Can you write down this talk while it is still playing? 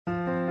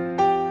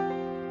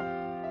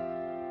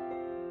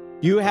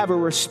You have a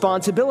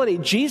responsibility.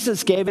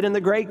 Jesus gave it in the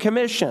Great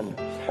Commission.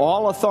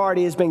 All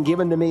authority has been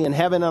given to me in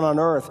heaven and on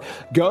earth.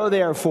 Go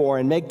therefore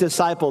and make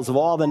disciples of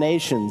all the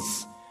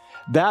nations,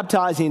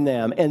 baptizing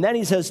them. And then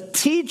he says,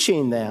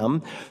 teaching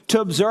them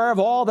to observe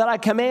all that I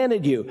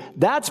commanded you.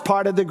 That's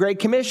part of the Great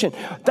Commission.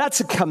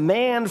 That's a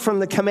command from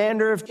the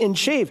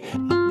commander-in-chief.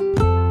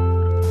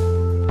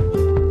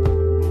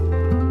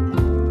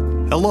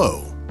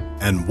 Hello,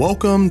 and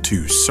welcome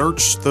to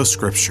Search the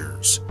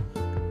Scriptures,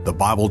 the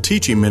Bible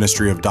teaching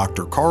ministry of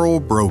Dr. Carl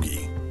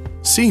Broggi,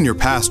 Senior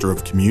Pastor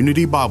of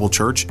Community Bible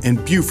Church in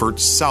Beaufort,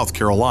 South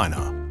Carolina.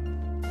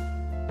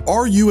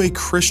 Are you a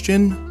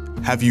Christian?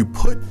 Have you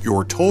put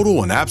your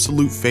total and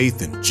absolute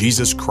faith in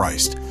Jesus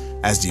Christ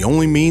as the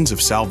only means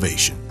of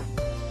salvation?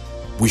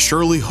 We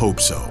surely hope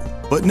so.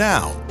 But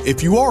now,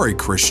 if you are a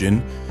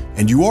Christian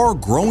and you are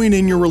growing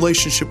in your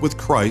relationship with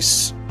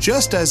Christ,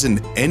 just as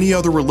in any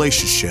other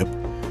relationship,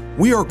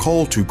 we are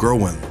called to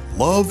grow in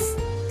love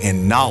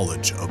and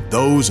knowledge of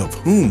those of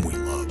whom we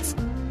love.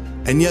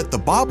 And yet the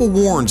Bible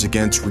warns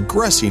against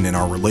regressing in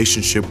our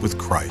relationship with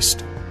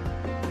Christ.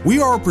 We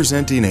are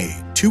presenting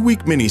a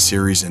 2-week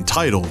mini-series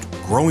entitled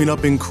Growing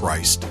Up in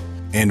Christ,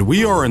 and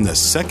we are in the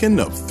second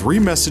of 3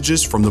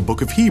 messages from the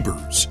book of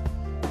Hebrews.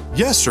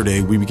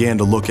 Yesterday, we began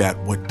to look at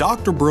what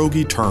Dr.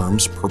 Broggi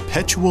terms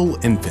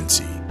perpetual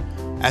infancy,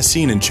 as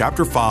seen in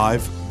chapter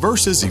 5,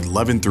 verses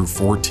 11 through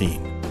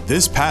 14.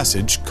 This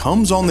passage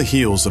comes on the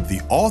heels of the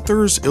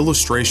author's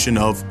illustration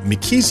of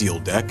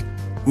Melchizedek,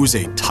 who is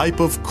a type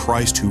of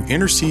Christ who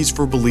intercedes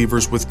for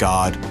believers with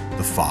God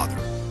the Father.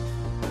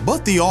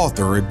 But the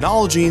author,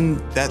 acknowledging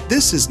that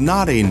this is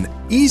not an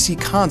easy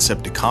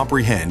concept to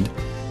comprehend,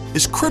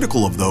 is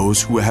critical of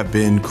those who have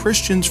been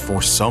Christians for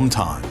some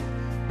time.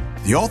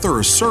 The author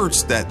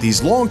asserts that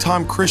these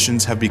longtime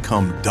Christians have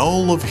become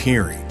dull of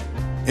hearing.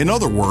 In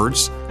other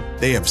words,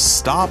 they have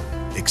stopped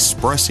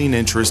expressing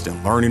interest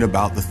in learning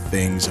about the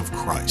things of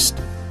Christ.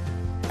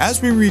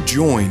 As we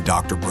rejoin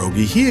Dr.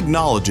 Broggi, he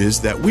acknowledges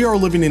that we are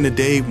living in a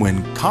day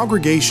when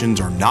congregations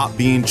are not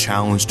being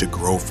challenged to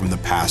grow from the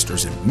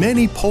pastors in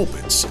many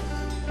pulpits,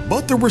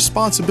 but the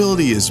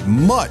responsibility is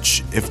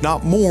much, if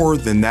not more,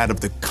 than that of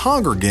the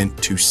congregant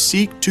to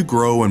seek to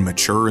grow and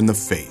mature in the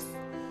faith.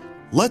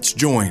 Let's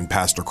join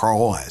Pastor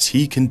Carl as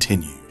he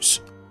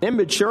continues.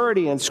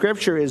 Immaturity in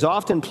Scripture is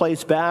often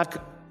placed back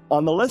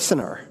on the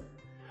listener,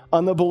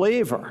 on the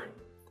believer.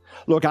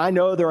 Look, I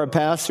know there are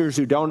pastors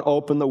who don't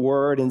open the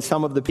Word, and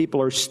some of the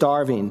people are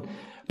starving,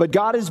 but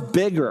God is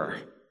bigger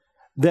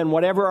than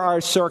whatever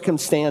our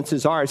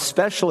circumstances are,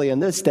 especially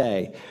in this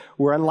day,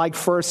 where unlike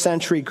first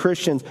century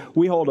Christians,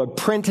 we hold a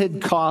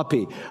printed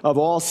copy of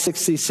all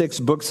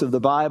 66 books of the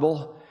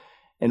Bible,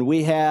 and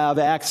we have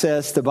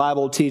access to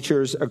Bible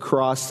teachers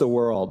across the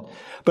world.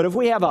 But if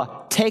we have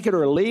a take it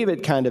or leave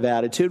it kind of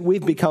attitude,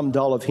 we've become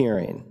dull of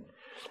hearing.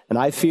 And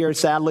I fear,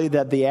 sadly,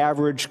 that the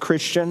average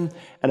Christian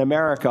in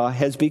America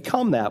has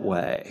become that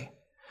way.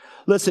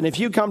 Listen, if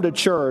you come to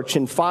church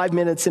and 5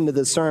 minutes into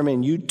the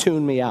sermon, you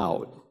tune me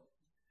out,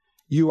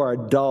 you are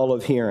dull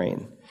of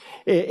hearing.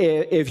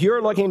 If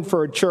you're looking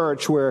for a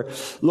church where,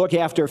 look,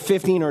 after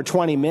 15 or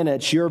 20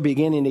 minutes, you're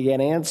beginning to get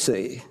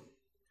antsy,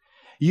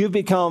 you've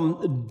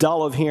become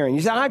dull of hearing.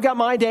 You say, I've got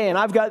my day and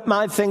I've got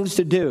my things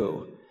to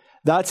do.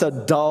 That's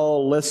a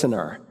dull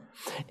listener.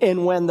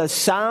 And when the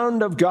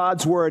sound of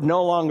God's word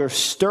no longer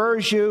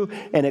stirs you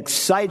and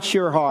excites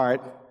your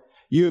heart,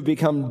 you have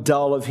become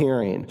dull of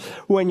hearing.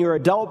 When your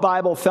adult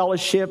Bible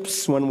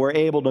fellowships, when we're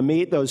able to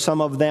meet, though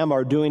some of them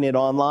are doing it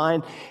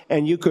online,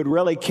 and you could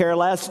really care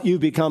less,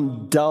 you've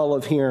become dull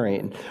of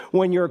hearing.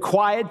 When your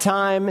quiet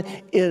time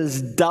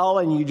is dull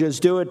and you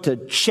just do it to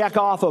check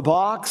off a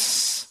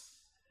box,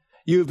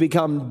 you've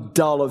become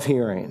dull of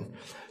hearing.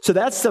 So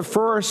that's the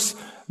first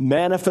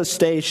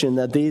manifestation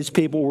that these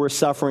people were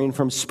suffering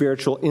from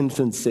spiritual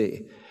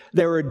infancy.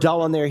 They were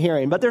dull in their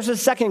hearing. But there's a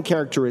second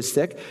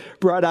characteristic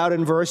brought out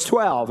in verse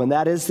 12, and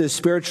that is the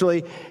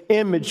spiritually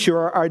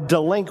immature are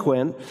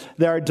delinquent.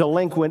 They are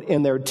delinquent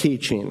in their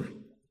teaching.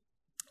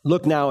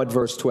 Look now at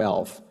verse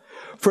 12.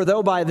 For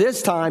though by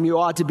this time you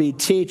ought to be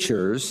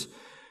teachers,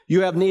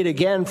 you have need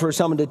again for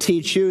someone to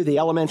teach you the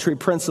elementary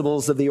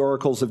principles of the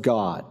oracles of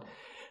God.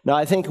 Now,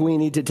 I think we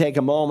need to take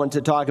a moment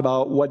to talk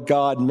about what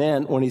God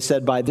meant when he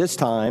said, by this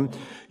time,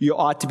 you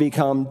ought to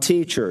become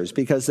teachers,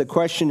 because the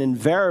question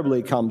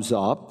invariably comes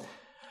up,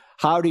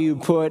 how do you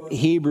put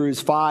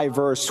Hebrews 5,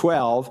 verse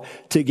 12,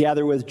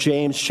 together with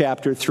James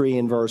chapter 3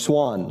 and verse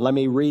 1? Let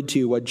me read to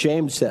you what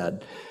James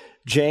said.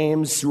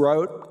 James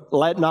wrote,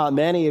 let not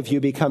many of you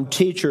become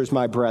teachers,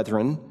 my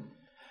brethren,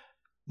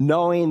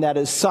 knowing that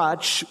as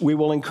such we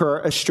will incur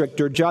a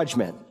stricter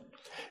judgment.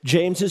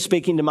 James is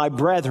speaking to my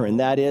brethren,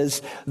 that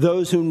is,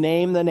 those who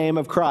name the name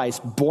of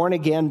Christ, born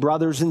again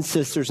brothers and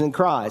sisters in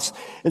Christ.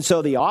 And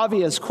so the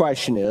obvious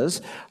question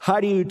is, how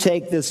do you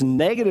take this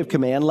negative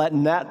command, let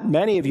not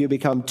many of you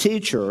become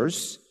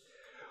teachers,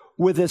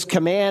 with this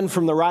command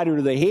from the writer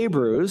to the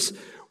Hebrews,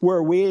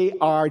 where we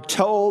are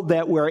told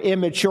that we're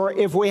immature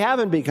if we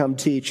haven't become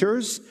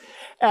teachers?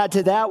 Add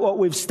to that what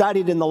we've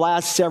studied in the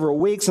last several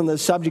weeks on the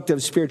subject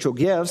of spiritual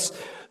gifts,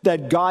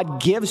 that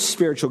God gives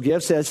spiritual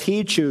gifts as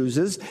he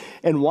chooses.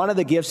 And one of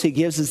the gifts he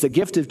gives is the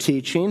gift of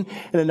teaching.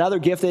 And another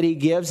gift that he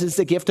gives is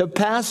the gift of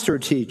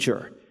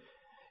pastor-teacher.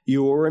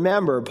 You will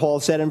remember, Paul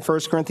said in 1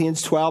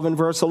 Corinthians 12 and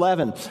verse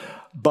 11,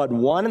 but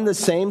one and the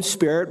same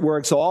Spirit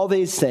works all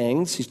these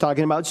things. He's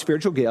talking about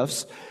spiritual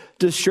gifts,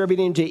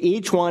 distributing to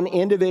each one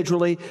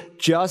individually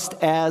just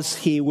as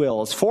he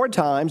wills. 4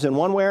 times in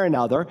one way or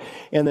another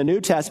in the New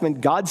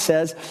Testament, God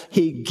says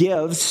he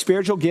gives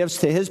spiritual gifts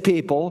to his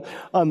people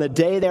on the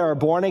day they are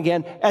born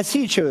again as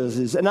he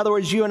chooses. In other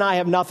words, you and I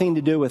have nothing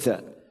to do with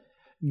it.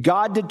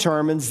 God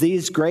determines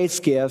these grace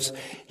gifts.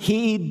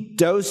 He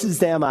doses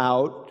them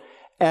out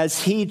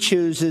as he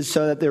chooses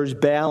so that there's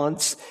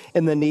balance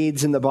and the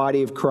needs in the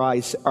body of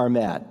Christ are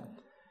met.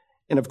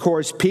 And of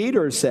course,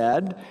 Peter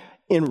said,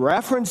 in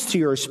reference to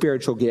your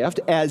spiritual gift,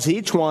 as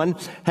each one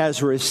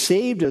has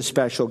received a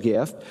special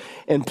gift,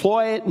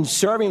 employ it in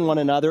serving one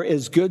another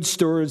as good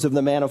stewards of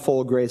the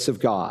manifold grace of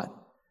God.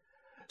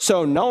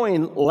 So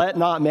knowing, let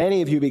not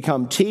many of you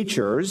become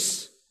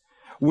teachers,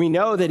 we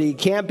know that he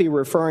can't be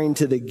referring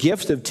to the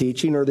gift of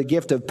teaching or the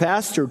gift of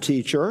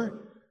pastor-teacher,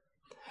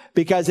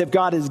 because if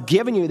God has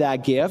given you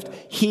that gift,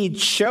 he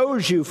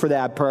chose you for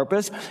that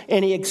purpose,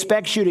 and he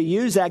expects you to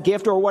use that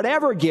gift or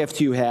whatever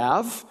gift you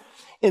have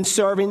in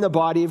serving the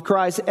body of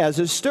Christ as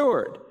a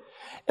steward.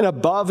 And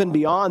above and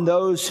beyond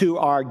those who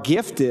are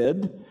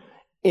gifted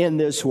in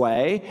this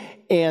way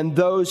and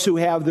those who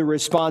have the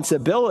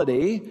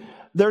responsibility,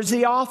 there's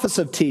the office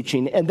of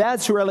teaching. And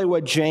that's really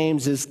what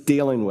James is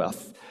dealing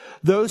with.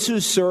 Those who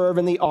serve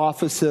in the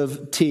office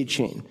of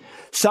teaching.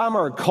 Some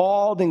are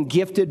called and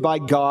gifted by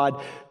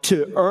God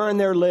to earn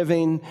their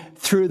living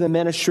through the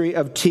ministry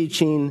of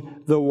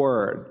teaching the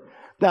word.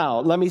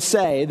 Now, let me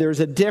say there's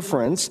a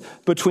difference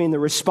between the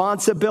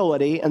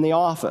responsibility and the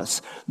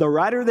office. The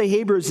writer of the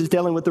Hebrews is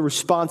dealing with the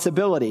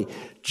responsibility.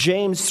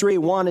 James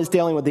 3:1 is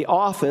dealing with the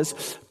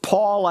office.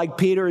 Paul, like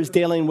Peter, is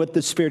dealing with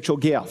the spiritual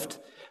gift.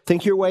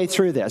 Think your way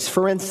through this.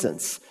 For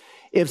instance,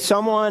 if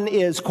someone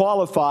is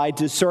qualified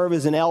to serve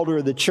as an elder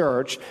of the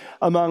church,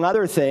 among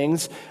other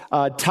things,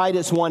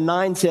 Titus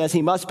 1:9 says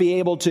he must be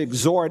able to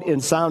exhort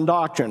in sound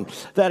doctrine.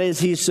 That is,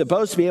 he's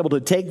supposed to be able to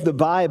take the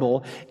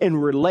Bible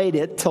and relate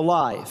it to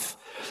life.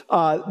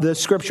 The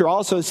scripture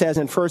also says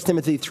in 1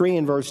 Timothy 3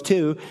 and verse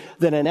 2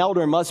 that an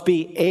elder must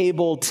be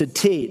able to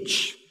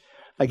teach.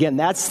 Again,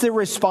 that's the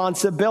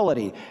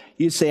responsibility.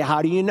 You say,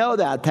 how do you know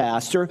that,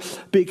 Pastor?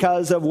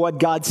 Because of what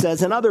God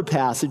says in other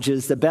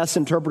passages. The best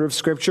interpreter of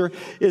Scripture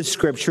is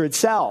Scripture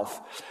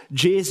itself.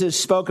 Jesus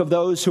spoke of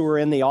those who are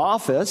in the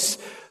office,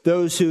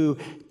 those who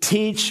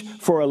teach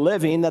for a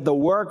living, that the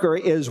worker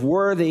is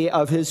worthy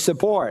of his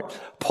support.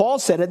 Paul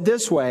said it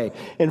this way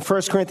in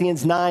 1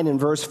 Corinthians 9 and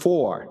verse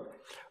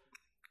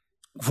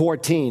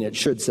 14, it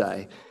should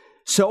say.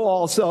 So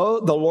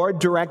also the Lord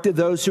directed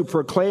those who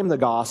proclaim the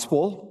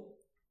gospel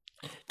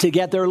to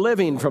get their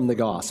living from the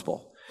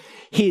gospel.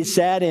 He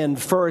said in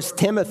 1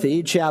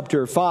 Timothy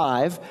chapter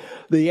 5,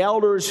 the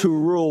elders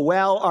who rule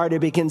well are to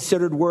be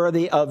considered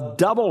worthy of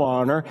double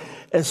honor,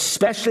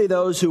 especially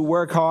those who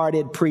work hard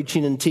at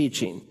preaching and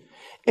teaching.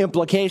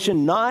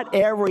 Implication, not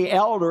every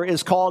elder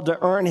is called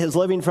to earn his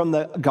living from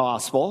the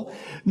gospel.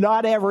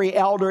 Not every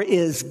elder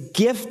is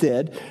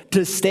gifted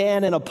to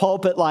stand in a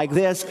pulpit like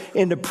this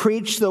and to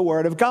preach the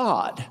word of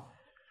God.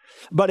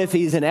 But if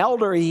he's an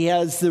elder, he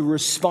has the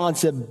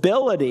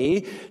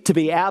responsibility to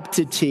be apt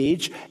to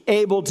teach,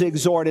 able to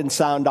exhort in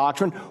sound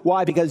doctrine.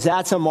 Why? Because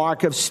that's a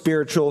mark of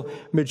spiritual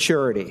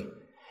maturity.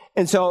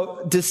 And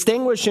so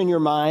distinguish in your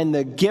mind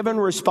the given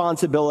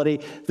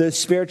responsibility, the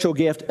spiritual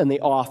gift, and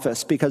the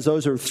office, because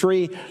those are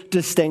 3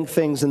 distinct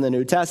things in the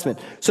New Testament.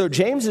 So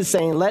James is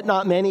saying, let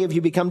not many of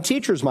you become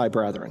teachers, my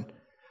brethren.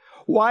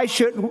 Why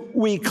should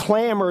we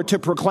clamor to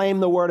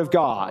proclaim the word of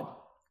God?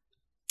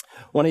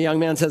 When a young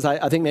man says,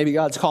 I think maybe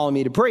God's calling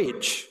me to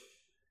preach.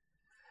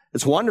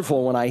 It's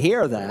wonderful when I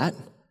hear that,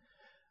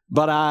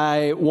 but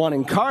I want to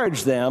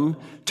encourage them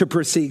to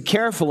proceed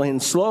carefully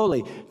and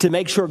slowly to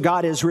make sure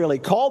God has really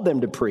called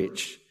them to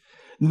preach.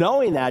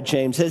 Knowing that,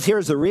 James says,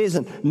 here's the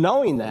reason.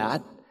 Knowing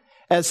that,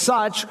 as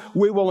such,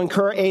 we will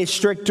incur a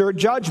stricter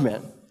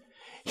judgment.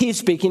 He's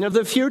speaking of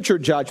the future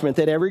judgment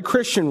that every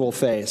Christian will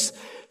face.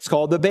 It's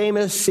called the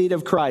Bema seat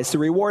of Christ, the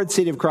reward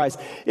seat of Christ.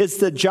 It's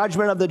the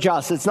judgment of the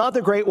just. It's not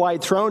the great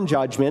white throne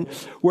judgment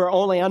where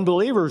only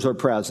unbelievers are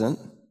present.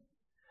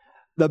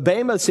 The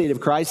Bema seat of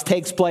Christ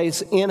takes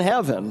place in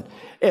heaven.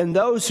 And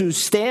those who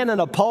stand in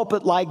a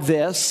pulpit like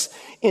this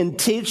and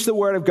teach the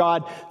word of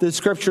God, the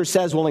scripture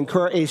says will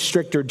incur a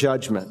stricter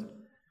judgment.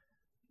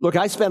 Look,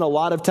 I spend a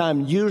lot of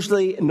time,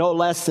 usually no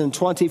less than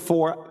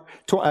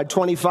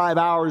 25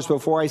 hours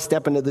before I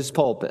step into this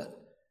pulpit.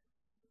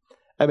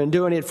 I've been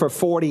doing it for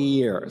 40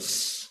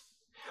 years.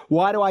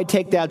 Why do I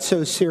take that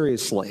so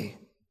seriously?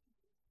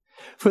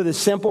 For the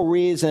simple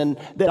reason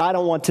that I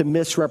don't want to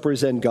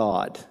misrepresent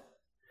God.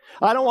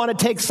 I don't want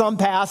to take some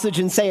passage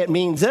and say it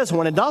means this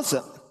when it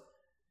doesn't.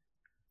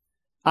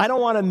 I don't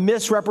want to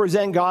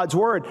misrepresent God's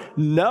word,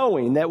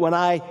 knowing that when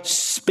I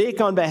speak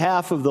on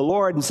behalf of the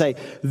Lord and say,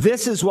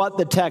 this is what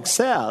the text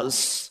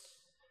says,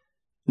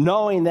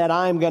 knowing that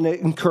I'm going to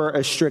incur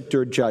a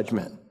stricter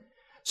judgment.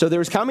 So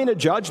there's coming a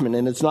judgment,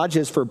 and it's not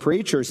just for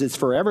preachers, it's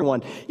for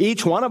everyone.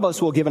 Each one of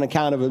us will give an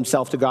account of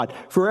himself to God.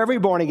 For every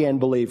born-again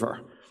believer,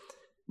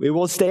 we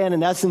will stand,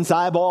 in essence,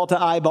 eyeball to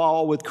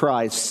eyeball with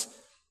Christ.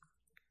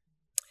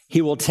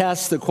 He will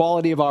test the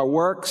quality of our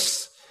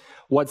works,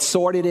 what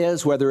sort it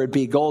is, whether it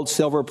be gold,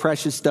 silver,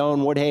 precious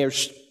stone, wood, hay, or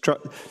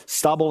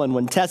stubble. And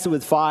when tested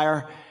with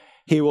fire,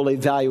 he will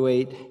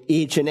evaluate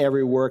each and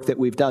every work that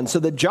we've done. So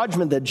the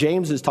judgment that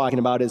James is talking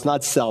about is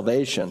not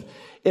salvation.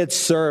 It's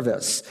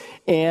service.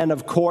 And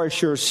of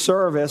course, your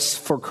service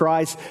for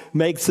Christ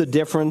makes a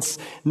difference,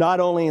 not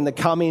only in the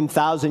coming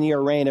 1,000-year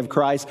reign of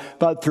Christ,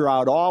 but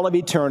throughout all of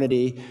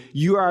eternity.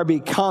 You are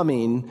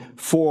becoming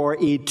for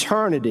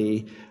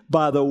eternity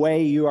by the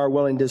way you are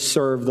willing to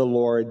serve the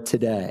Lord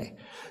today.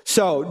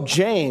 So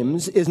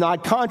James is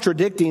not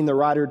contradicting the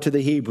writer to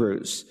the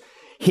Hebrews.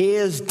 He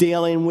is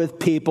dealing with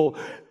people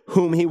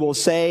whom he will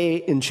say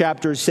in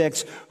chapter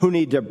 6, who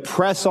need to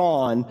press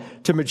on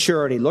to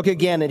maturity. Look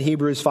again at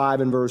Hebrews 5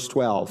 and verse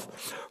 12.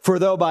 For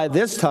though by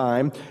this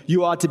time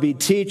you ought to be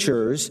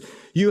teachers,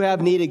 you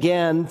have need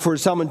again for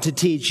someone to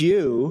teach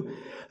you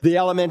the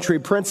elementary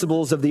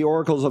principles of the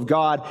oracles of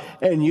God,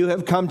 and you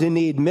have come to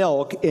need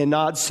milk and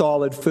not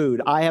solid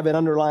food. I have it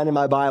underlined in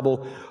my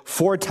Bible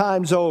 4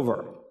 times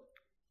over.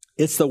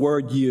 It's the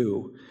word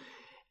you.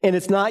 And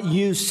it's not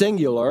you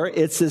singular,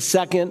 it's the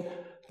second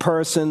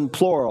person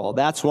plural.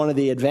 That's one of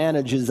the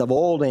advantages of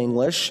Old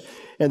English,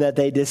 and that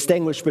they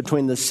distinguish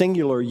between the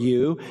singular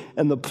you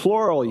and the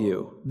plural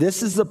you.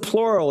 This is the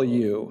plural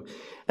you.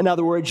 In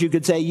other words, you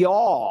could say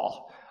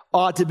y'all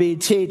ought to be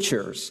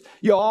teachers.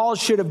 You all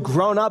should have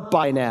grown up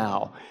by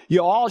now.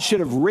 You all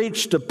should have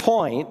reached a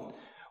point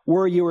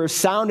where you were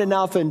sound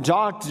enough in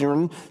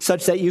doctrine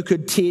such that you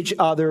could teach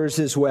others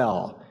as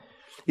well.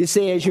 You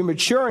see, as you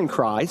mature in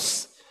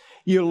Christ,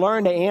 you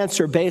learn to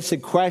answer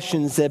basic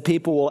questions that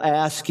people will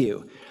ask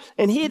you.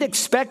 And he had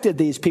expected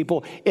these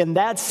people in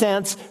that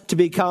sense to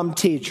become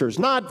teachers,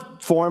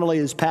 not formally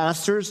as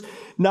pastors,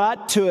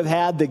 not to have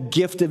had the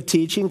gift of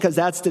teaching, because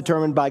that's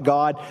determined by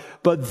God,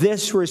 but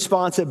this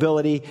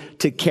responsibility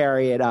to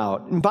carry it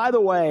out. And by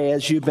the way,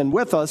 as you've been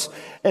with us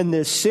in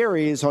this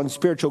series on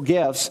spiritual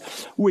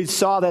gifts, we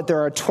saw that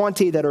there are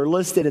 20 that are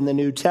listed in the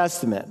New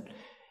Testament.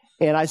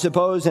 And I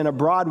suppose in a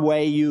broad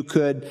way, you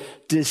could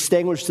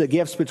distinguish the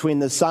gifts between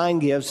the sign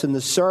gifts and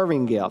the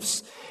serving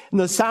gifts. In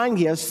the sign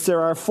gifts,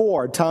 there are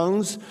 4: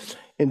 tongues,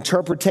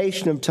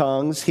 interpretation of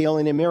tongues,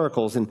 healing, and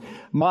miracles. And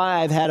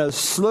I've had a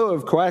slew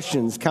of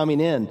questions coming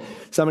in.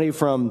 Somebody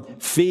from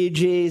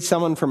Fiji,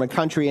 someone from a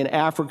country in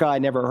Africa I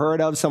never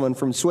heard of, someone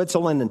from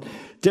Switzerland, and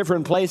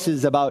different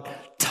places about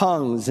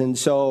tongues. And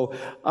so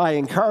I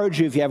encourage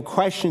you, if you have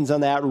questions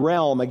on that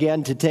realm,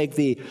 again, to take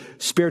the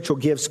spiritual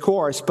gifts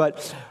course.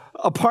 But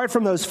apart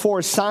from those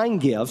 4 sign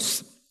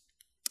gifts,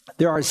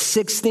 there are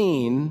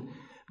 16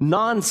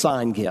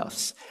 non-sign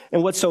gifts.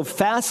 And what's so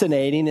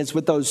fascinating is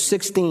with those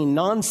 16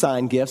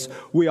 non-sign gifts,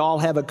 we all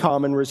have a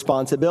common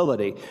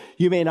responsibility.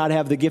 You may not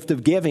have the gift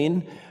of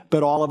giving,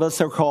 but all of us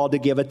are called to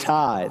give a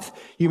tithe.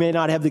 You may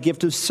not have the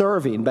gift of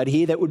serving, but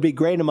he that would be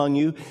great among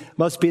you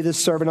must be the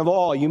servant of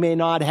all. You may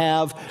not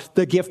have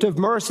the gift of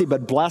mercy,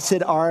 but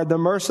blessed are the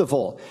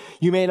merciful.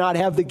 You may not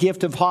have the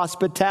gift of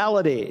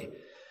hospitality,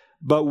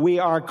 but we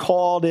are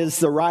called, as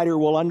the writer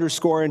will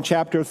underscore in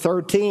chapter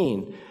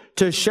 13,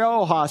 to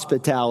show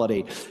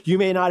hospitality. You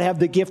may not have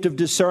the gift of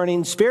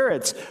discerning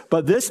spirits,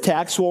 but this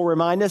text will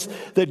remind us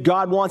that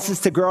God wants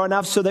us to grow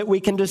enough so that we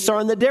can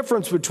discern the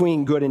difference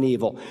between good and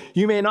evil.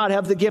 You may not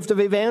have the gift of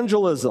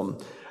evangelism,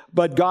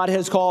 but God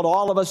has called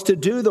all of us to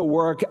do the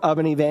work of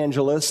an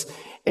evangelist.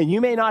 And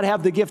you may not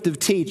have the gift of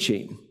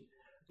teaching,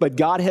 but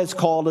God has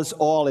called us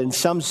all in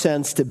some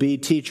sense to be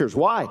teachers.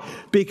 Why?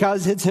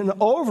 Because it's an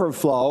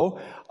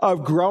overflow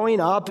of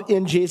growing up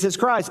in Jesus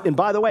Christ. And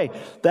by the way,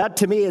 that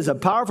to me is a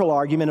powerful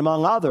argument,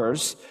 among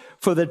others,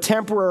 for the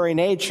temporary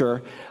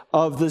nature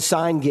of the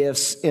sign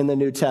gifts in the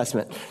New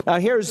Testament. Now,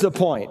 here's the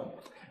point.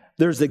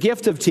 There's the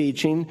gift of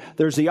teaching,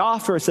 there's the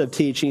office of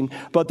teaching,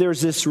 but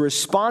there's this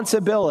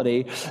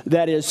responsibility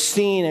that is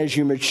seen as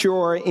you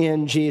mature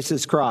in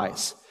Jesus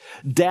Christ.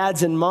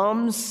 Dads and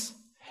moms,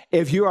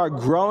 if you are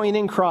growing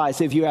in Christ,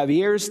 if you have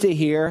ears to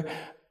hear,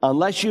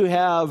 unless you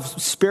have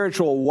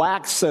spiritual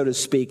wax, so to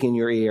speak, in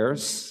your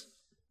ears,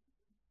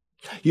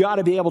 you ought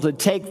to be able to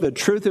take the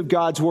truth of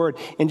God's word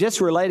and just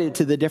relate it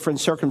to the different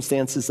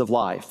circumstances of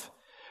life,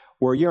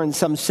 where you're in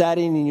some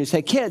setting and you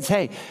say, kids,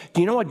 hey, do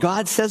you know what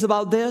God says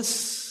about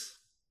this?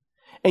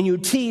 And you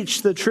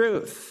teach the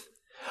truth.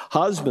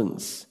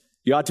 Husbands,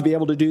 you ought to be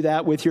able to do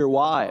that with your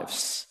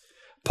wives.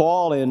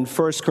 Paul in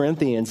 1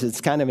 Corinthians,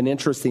 it's kind of an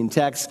interesting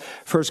text,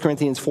 1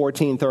 Corinthians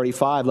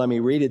 14:35, let me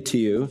read it to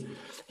you.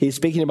 He's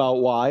speaking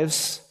about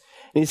wives,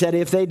 and he said,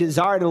 if they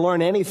desire to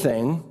learn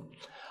anything,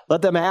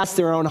 let them ask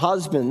their own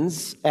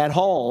husbands at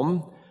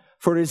home,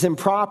 for it is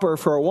improper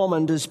for a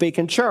woman to speak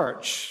in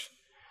church.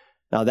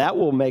 Now that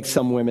will make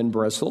some women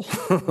bristle,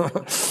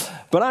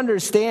 but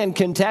understand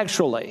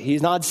contextually,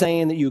 he's not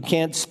saying that you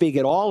can't speak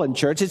at all in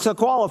church. It's a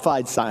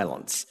qualified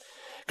silence.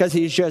 Because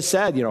he's just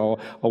said, a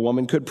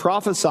woman could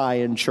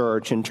prophesy in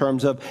church in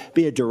terms of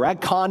be a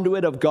direct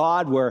conduit of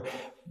God where,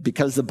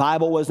 because the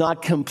Bible was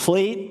not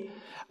complete,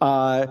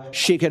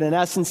 she could in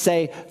essence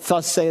say,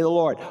 thus say the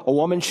Lord. A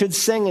woman should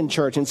sing in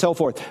church and so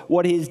forth.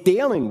 What he's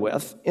dealing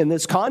with in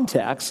this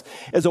context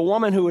is a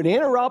woman who would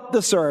interrupt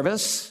the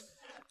service,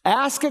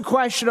 ask a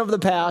question of the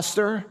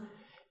pastor,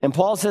 and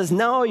Paul says,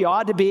 no, you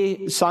ought to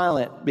be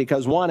silent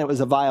because one, it was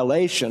a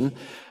violation,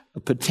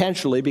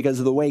 potentially because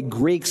of the way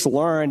Greeks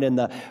learned and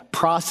the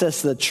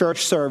process of the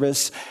church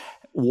service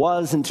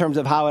was in terms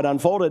of how it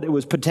unfolded. It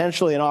was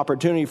potentially an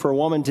opportunity for a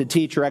woman to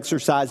teach or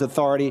exercise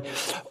authority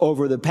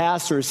over the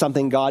pastor,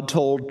 something God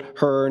told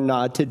her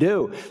not to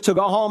do. So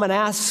go home and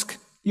ask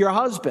your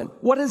husband.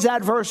 What does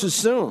that verse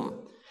assume?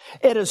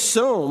 It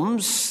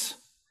assumes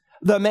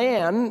the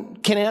man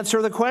can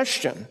answer the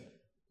question.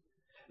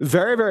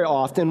 Very, very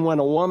often when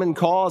a woman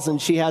calls and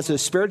she has a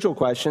spiritual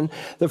question,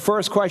 the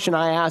first question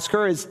I ask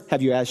her is,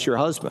 have you asked your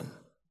husband?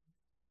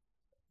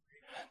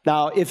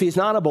 Now, if he's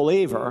not a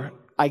believer,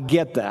 I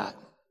get that.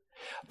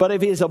 But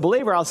if he's a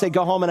believer, I'll say,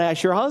 go home and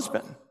ask your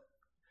husband.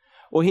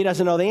 Well, he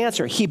doesn't know the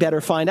answer. He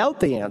better find out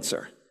the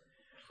answer.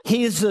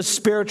 He's the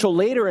spiritual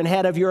leader and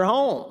head of your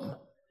home.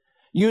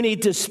 You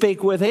need to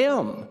speak with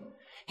him.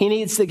 He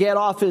needs to get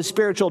off his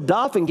spiritual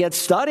duff and get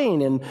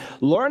studying and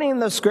learning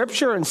the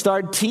scripture and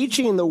start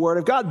teaching the word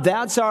of God.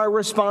 That's our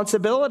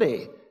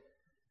responsibility.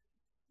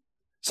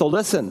 So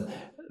listen,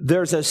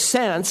 there's a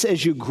sense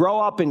as you grow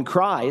up in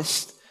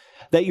Christ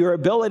that your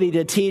ability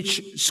to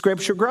teach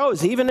scripture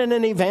grows, even in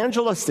an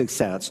evangelistic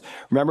sense.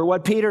 Remember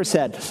what Peter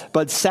said,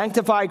 but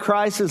sanctify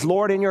Christ as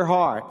Lord in your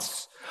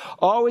hearts.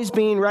 Always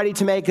being ready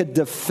to make a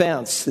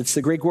defense. It's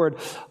the Greek word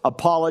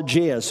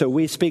apologia. So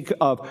we speak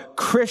of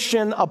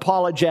Christian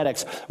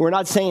apologetics. We're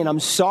not saying, I'm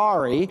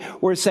sorry.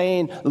 We're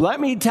saying, let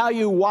me tell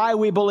you why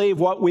we believe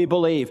what we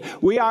believe.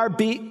 We are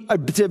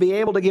to be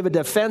able to give a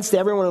defense to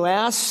everyone who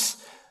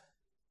asks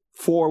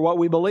for what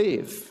we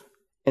believe.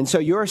 And so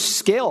your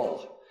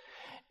skill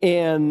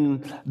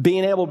in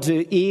being able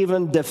to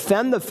even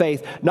defend the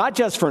faith, not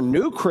just for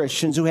new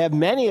Christians who have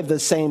many of the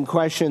same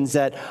questions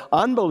that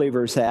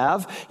unbelievers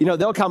have.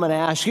 They'll come and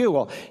ask you,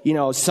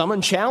 well,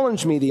 someone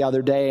challenged me the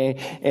other day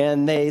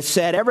and they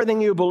said, everything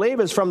you believe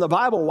is from the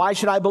Bible. Why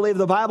should I believe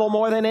the Bible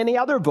more than any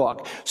other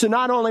book? So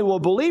not only will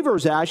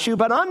believers ask you,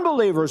 but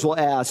unbelievers will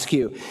ask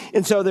you.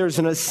 And so there's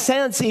a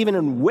sense, even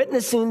in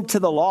witnessing to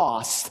the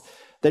lost,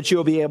 that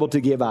you'll be able to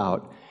give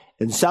out.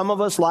 And some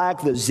of us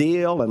lack the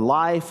zeal and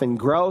life and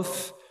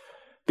growth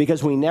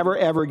because we never,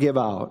 ever give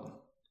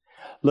out.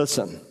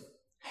 Listen,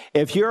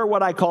 if you're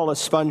what I call a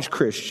sponge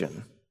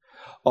Christian,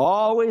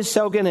 always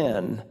soaking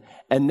in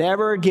and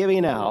never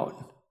giving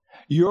out,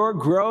 your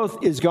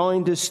growth is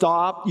going to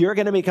stop. You're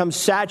going to become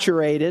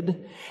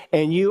saturated,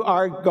 and you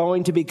are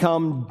going to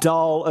become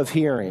dull of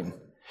hearing.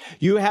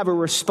 You have a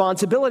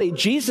responsibility.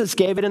 Jesus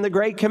gave it in the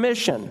Great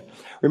Commission.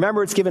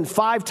 Remember, it's given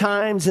 5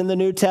 times in the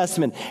New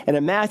Testament. And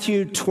in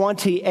Matthew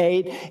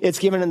 28, it's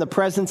given in the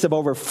presence of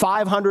over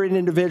 500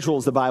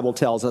 individuals, the Bible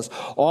tells us.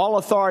 All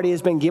authority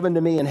has been given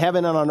to me in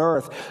heaven and on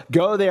earth.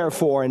 Go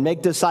therefore and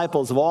make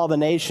disciples of all the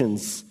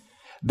nations,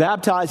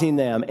 baptizing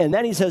them. And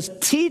then he says,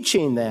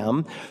 teaching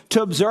them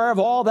to observe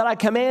all that I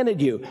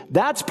commanded you.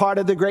 That's part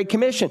of the Great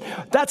Commission.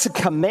 That's a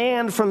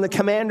command from the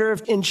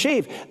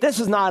commander-in-chief. This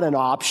is not an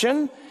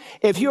option.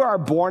 If you are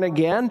born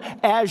again,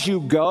 as you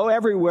go,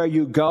 everywhere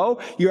you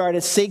go, you are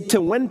to seek to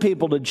win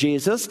people to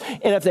Jesus.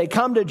 And if they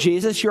come to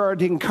Jesus, you are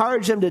to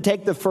encourage them to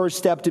take the first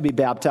step to be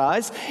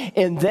baptized.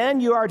 And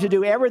then you are to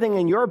do everything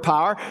in your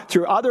power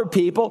through other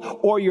people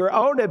or your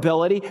own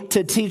ability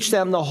to teach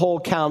them the whole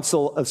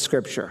counsel of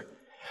Scripture.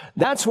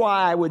 That's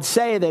why I would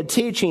say that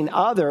teaching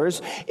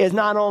others is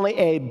not only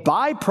a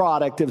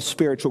byproduct of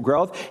spiritual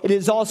growth, it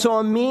is also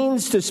a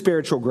means to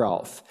spiritual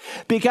growth.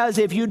 Because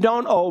if you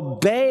don't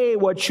obey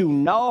what you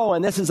know,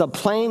 and this is a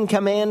plain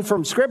command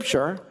from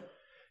Scripture,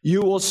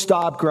 you will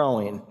stop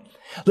growing.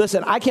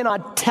 Listen, I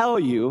cannot tell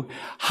you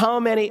how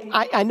many,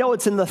 I know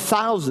it's in the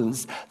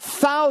thousands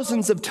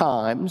of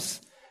times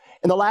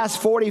in the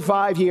last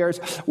 45 years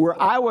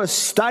where I was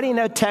studying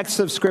a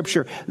text of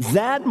Scripture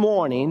that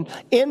morning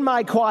in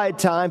my quiet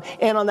time,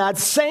 and on that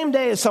same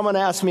day someone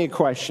asked me a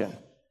question.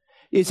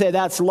 You say,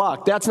 that's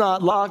luck. That's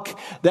not luck.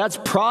 That's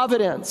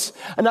providence.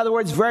 In other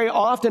words, very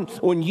often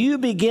when you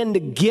begin to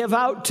give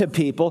out to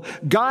people,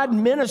 God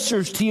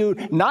ministers to you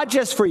not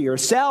just for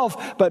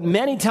yourself, but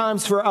many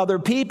times for other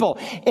people.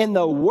 And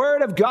the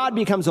Word of God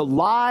becomes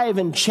alive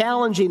and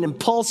challenging and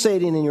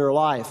pulsating in your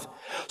life.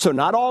 So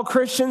not all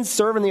Christians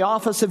serve in the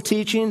office of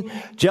teaching,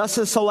 just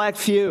a select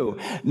few.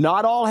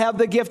 Not all have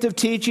the gift of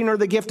teaching or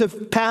the gift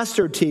of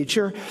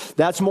pastor-teacher.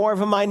 That's more of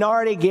a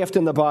minority gift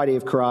in the body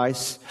of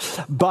Christ.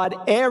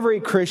 But every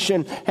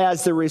Christian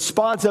has the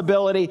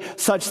responsibility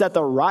such that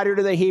the writer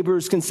to the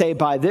Hebrews can say,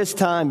 by this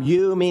time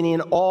you,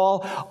 meaning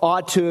all,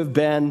 ought to have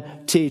been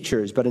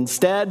teachers. But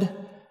instead,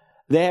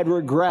 they had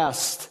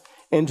regressed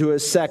into a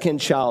second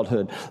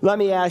childhood. Let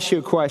me ask you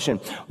a question.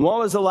 When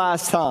was the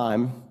last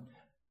time,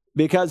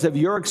 because of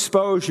your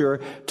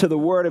exposure to the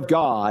Word of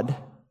God,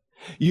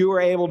 you were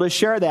able to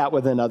share that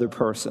with another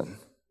person.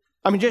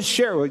 I mean, just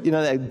share,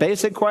 that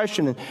basic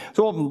question.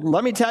 So,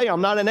 let me tell you,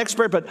 I'm not an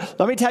expert, but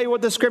let me tell you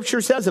what the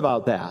Scripture says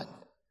about that.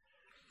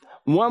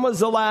 When was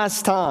the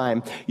last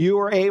time you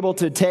were able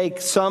to take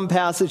some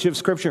passage of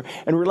Scripture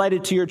and relate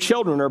it to your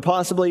children or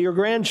possibly your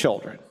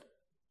grandchildren?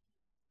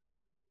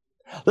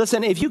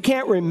 Listen, if you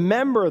can't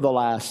remember the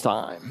last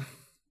time,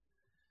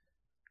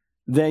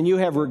 then you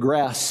have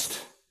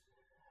regressed.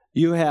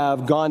 You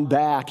have gone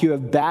back. You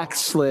have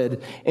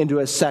backslid into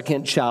a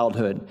second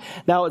childhood.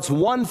 Now, it's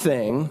one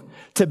thing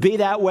to be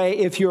that way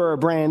if you're a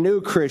brand new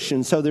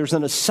Christian. So there's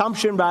an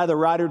assumption by the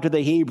writer to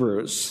the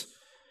Hebrews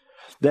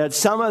that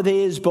some of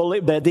these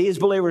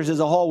believers as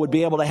a whole would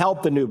be able to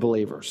help the new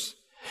believers.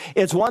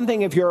 It's one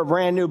thing if you're a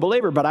brand new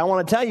believer, but I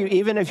want to tell you,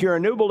 even if you're a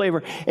new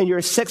believer and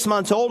you're 6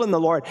 months old in the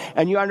Lord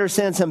and you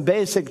understand some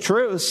basic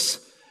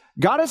truths,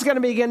 God is going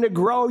to begin to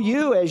grow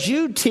you as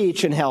you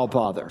teach and help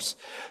others.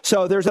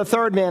 So there's a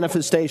third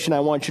manifestation I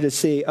want you to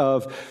see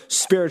of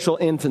spiritual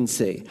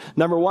infancy.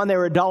 Number one, they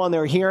were dull in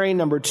their hearing.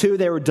 Number two,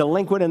 they were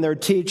delinquent in their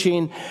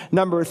teaching.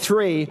 Number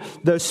three,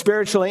 the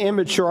spiritually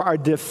immature are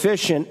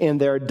deficient in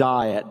their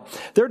diet.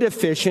 They're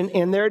deficient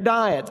in their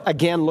diet.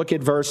 Again, look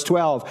at verse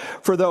 12.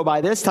 For though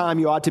by this time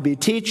you ought to be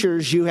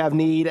teachers, you have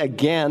need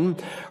again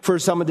for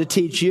someone to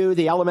teach you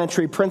the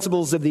elementary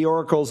principles of the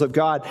oracles of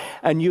God,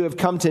 and you have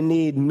come to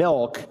need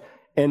milk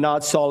and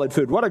not solid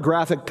food. What a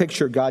graphic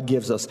picture God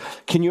gives us.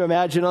 Can you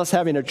imagine us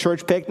having a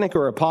church picnic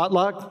or a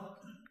potluck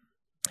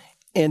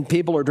and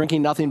people are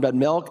drinking nothing but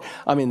milk?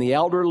 I mean, the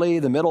elderly,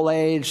 the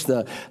middle-aged,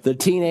 the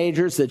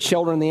teenagers, the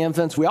children, the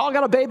infants, we all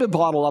got a baby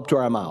bottle up to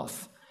our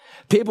mouth.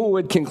 People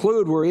would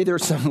conclude we're either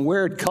some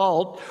weird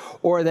cult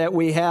or that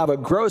we have a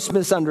gross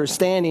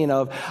misunderstanding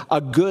of a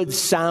good,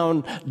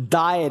 sound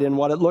diet and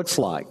what it looks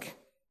like.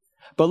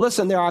 But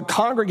listen, there are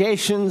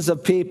congregations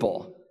of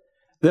people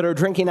that are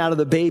drinking out of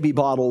the baby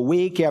bottle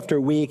week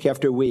after week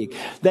after week.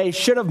 They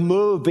should have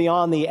moved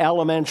beyond the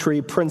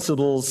elementary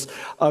principles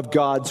of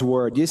God's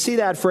Word. You see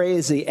that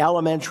phrase, the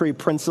elementary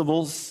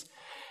principles?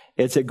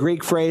 It's a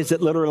Greek phrase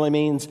that literally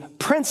means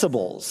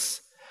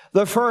principles,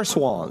 the first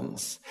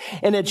ones.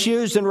 And it's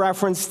used in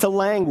reference to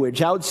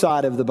language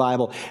outside of the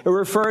Bible. It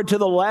referred to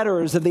the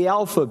letters of the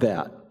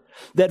alphabet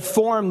that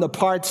form the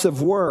parts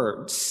of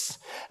words.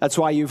 That's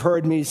why you've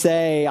heard me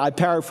say, I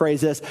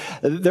paraphrase this,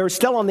 they're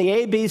still on the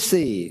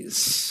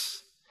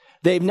ABCs.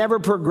 They've never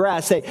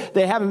progressed.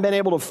 They haven't been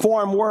able to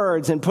form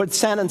words and put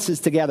sentences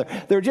together.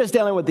 They're just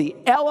dealing with the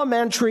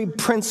elementary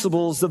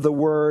principles of the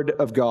Word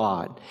of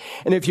God.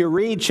 And if you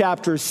read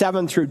chapters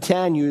 7 through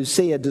 10, you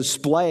see a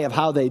display of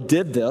how they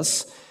did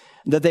this,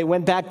 that they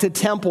went back to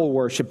temple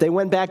worship. They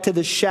went back to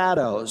the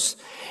shadows.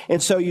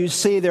 And so you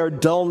see their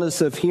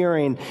dullness of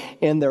hearing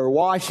in their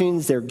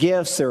washings, their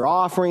gifts, their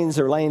offerings,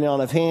 their laying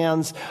on of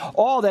hands,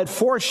 all that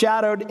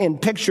foreshadowed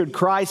and pictured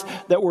Christ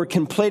that were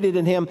completed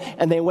in Him.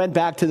 And they went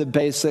back to the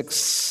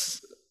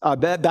basics,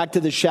 back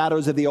to the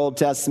shadows of the Old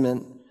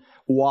Testament.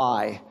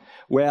 Why?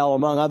 Well,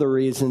 among other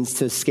reasons,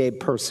 to escape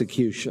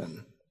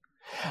persecution.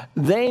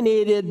 They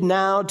needed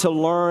now to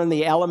learn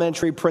the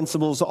elementary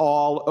principles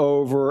all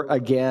over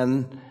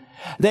again.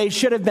 They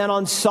should have been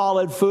on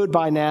solid food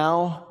by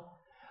now,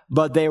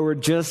 but they were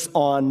just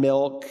on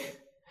milk.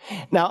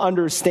 Now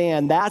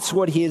understand, that's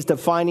what he is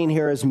defining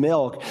here as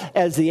milk,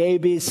 as the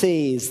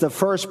ABCs, the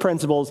first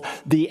principles,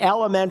 the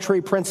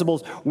elementary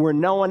principles where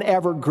no one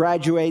ever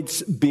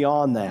graduates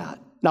beyond that.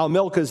 Now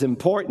milk is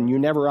important. You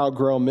never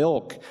outgrow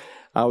milk.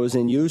 I was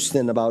in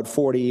Houston about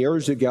 40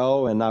 years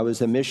ago, and I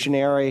was a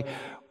missionary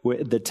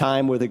at the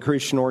time with a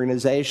Christian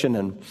organization,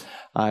 and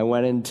I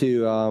went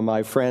into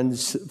my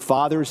friend's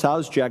father's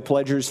house, Jack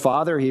Pledger's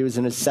father. He was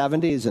in his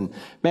 70s, and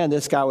man,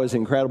 this guy was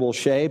in incredible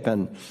shape.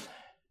 And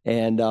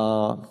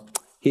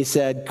he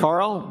said,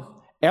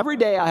 Carl, every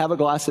day I have a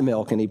glass of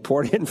milk. And he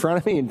poured it in front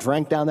of me and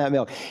drank down that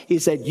milk. He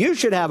said, you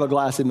should have a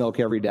glass of milk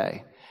every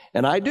day.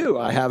 And I do.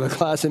 I have a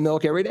glass of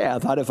milk every day. I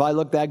thought if I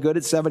look that good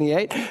at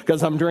 78,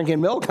 because I'm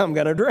drinking milk, I'm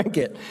going to drink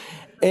it.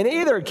 In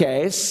either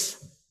case,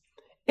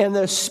 in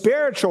the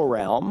spiritual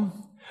realm,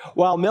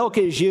 while milk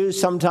is used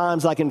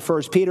sometimes, like in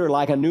 1 Peter,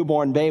 like a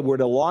newborn babe were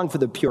to long for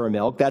the pure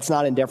milk, that's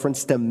not in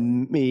deference to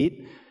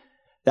meat.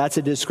 That's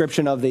a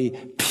description of the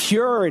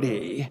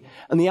purity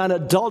and the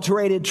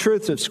unadulterated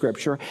truths of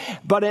Scripture.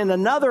 But in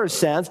another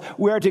sense,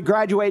 we are to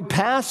graduate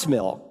past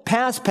milk,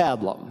 past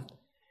pablum,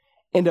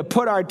 and to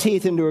put our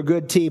teeth into a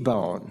good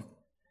T-bone.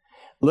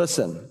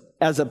 Listen,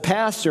 as a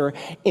pastor,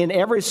 in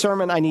every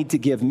sermon I need to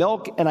give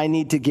milk and I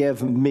need to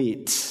give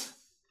meat.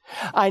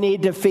 I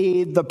need to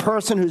feed the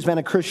person who's been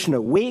a Christian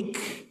a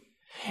week,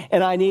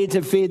 and I need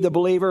to feed the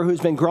believer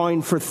who's been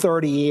growing for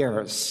 30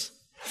 years.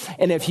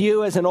 And if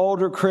you as an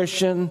older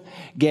Christian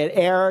get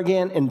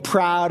arrogant and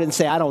proud and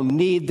say, I don't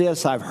need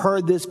this, I've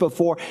heard this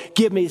before,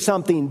 give me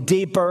something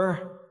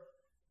deeper,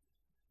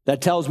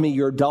 that tells me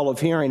you're dull of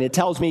hearing. It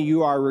tells me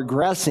you are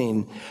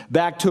regressing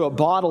back to a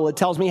bottle. It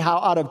tells me how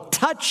out of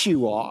touch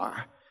you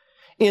are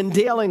in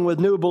dealing with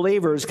new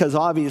believers, because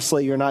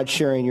obviously you're not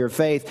sharing your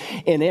faith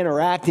and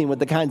interacting with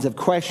the kinds of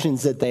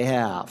questions that they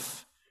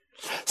have.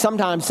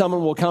 Sometimes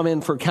someone will come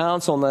in for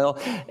counsel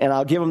and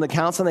I'll give them the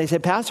counsel and they say,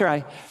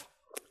 Pastor,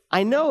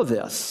 I know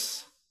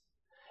this.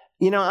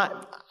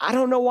 I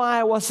don't know why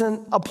I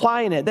wasn't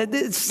applying it.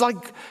 It's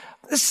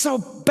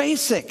so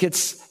basic.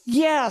 It's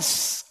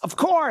yes, of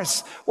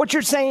course. What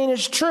you're saying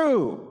is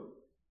true.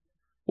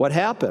 What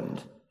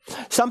happened?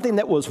 Something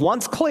that was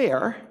once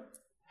clear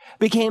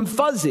became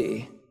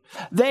fuzzy.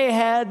 They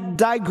had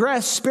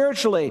digressed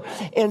spiritually.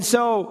 And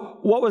so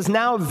what was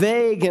now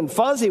vague and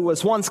fuzzy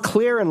was once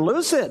clear and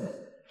lucid.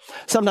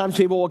 Sometimes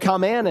people will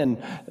come in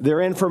and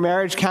they're in for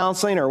marriage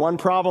counseling or one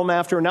problem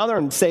after another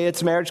and say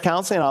it's marriage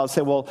counseling. And I'll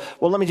say, well,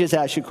 let me just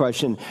ask you a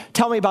question.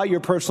 Tell me about your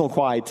personal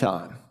quiet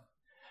time.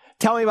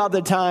 Tell me about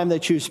the time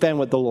that you spend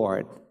with the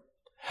Lord.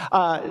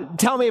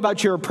 Tell me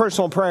about your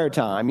personal prayer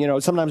time.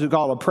 Sometimes we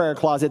call it a prayer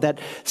closet, that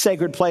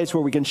sacred place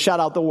where we can shut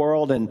out the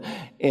world and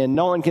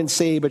no one can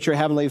see but your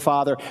Heavenly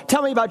Father.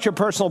 Tell me about your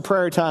personal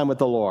prayer time with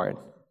the Lord.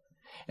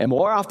 And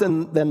more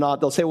often than not,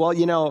 they'll say,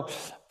 well,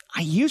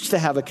 I used to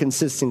have a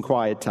consistent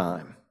quiet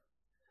time.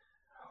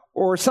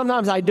 Or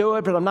sometimes I do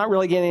it, but I'm not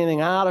really getting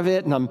anything out of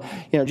it. And I'm,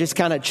 just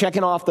kind of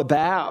checking off the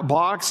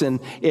box and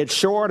it's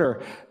short.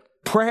 Or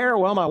prayer,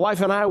 well, my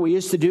wife and I, we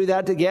used to do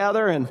that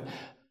together and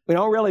we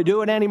don't really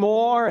do it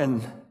anymore.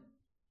 And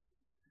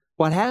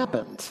what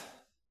happened?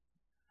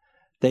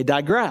 They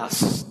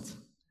digressed.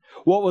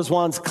 What was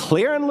once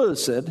clear and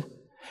lucid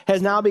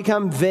has now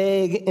become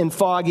vague and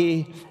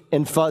foggy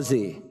and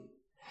fuzzy.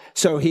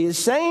 So he is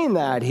saying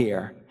that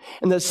here.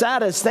 And the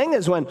saddest thing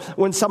is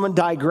when someone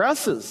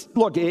digresses.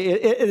 Look,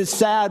 it is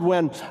sad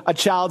when a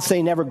child,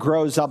 say, never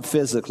grows up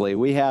physically.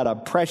 We had a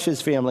precious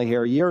family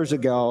here years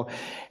ago,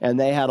 and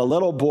they had a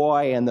little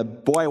boy, and the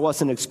boy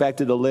wasn't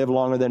expected to live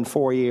longer than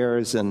 4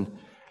 years, and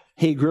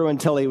he grew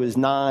until he was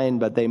 9,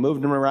 but they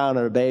moved him around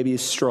in a baby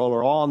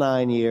stroller all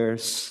 9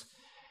 years.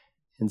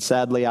 And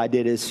sadly, I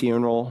did his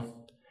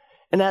funeral.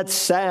 And that's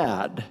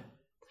sad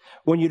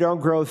when you don't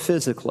grow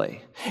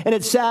physically. And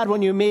it's sad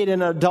when you meet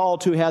an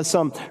adult who has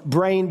some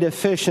brain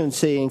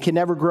deficiency and can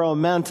never grow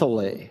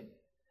mentally.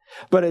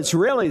 But it's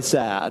really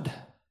sad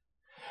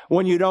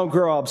when you don't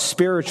grow up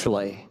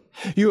spiritually.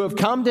 You have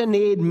come to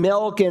need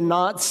milk and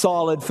not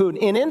solid food.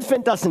 An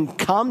infant doesn't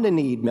come to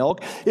need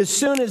milk. As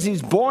soon as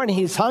he's born,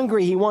 he's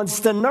hungry. He wants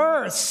to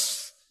nurse.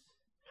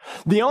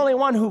 The only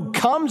one who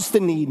comes to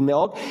need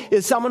milk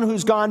is someone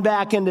who's gone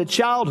back into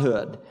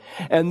childhood.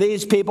 And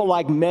these people,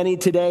 like many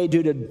today,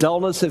 due to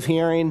dullness of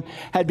hearing,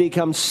 had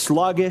become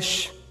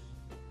sluggish,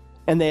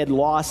 and they had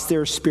lost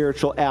their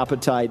spiritual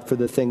appetite for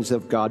the things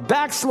of God,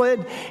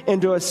 backslid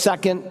into a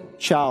second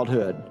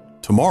childhood.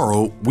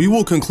 Tomorrow, we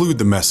will conclude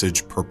the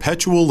message,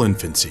 Perpetual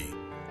Infancy,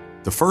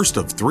 the first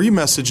of 3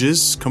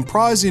 messages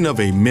comprising of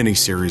a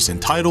mini-series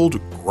entitled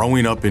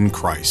Growing Up in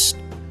Christ.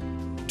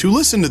 To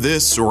listen to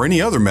this or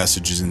any other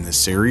messages in this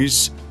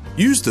series,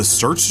 use the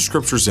Search the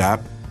Scriptures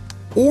app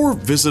or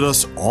visit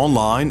us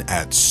online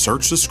at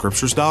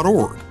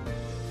searchthescriptures.org.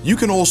 You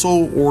can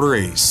also order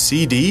a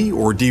CD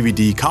or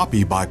DVD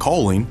copy by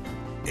calling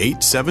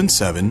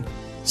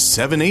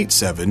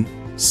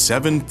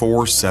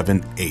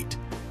 877-787-7478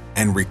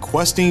 and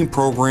requesting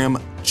program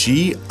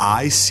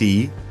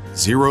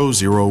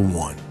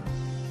GIC001.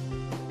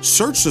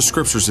 Search the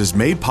Scriptures is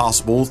made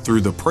possible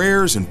through the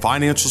prayers and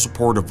financial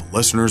support of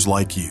listeners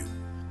like you.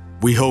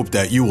 We hope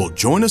that you will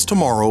join us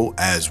tomorrow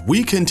as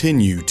we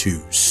continue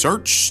to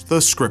search the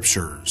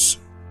Scriptures.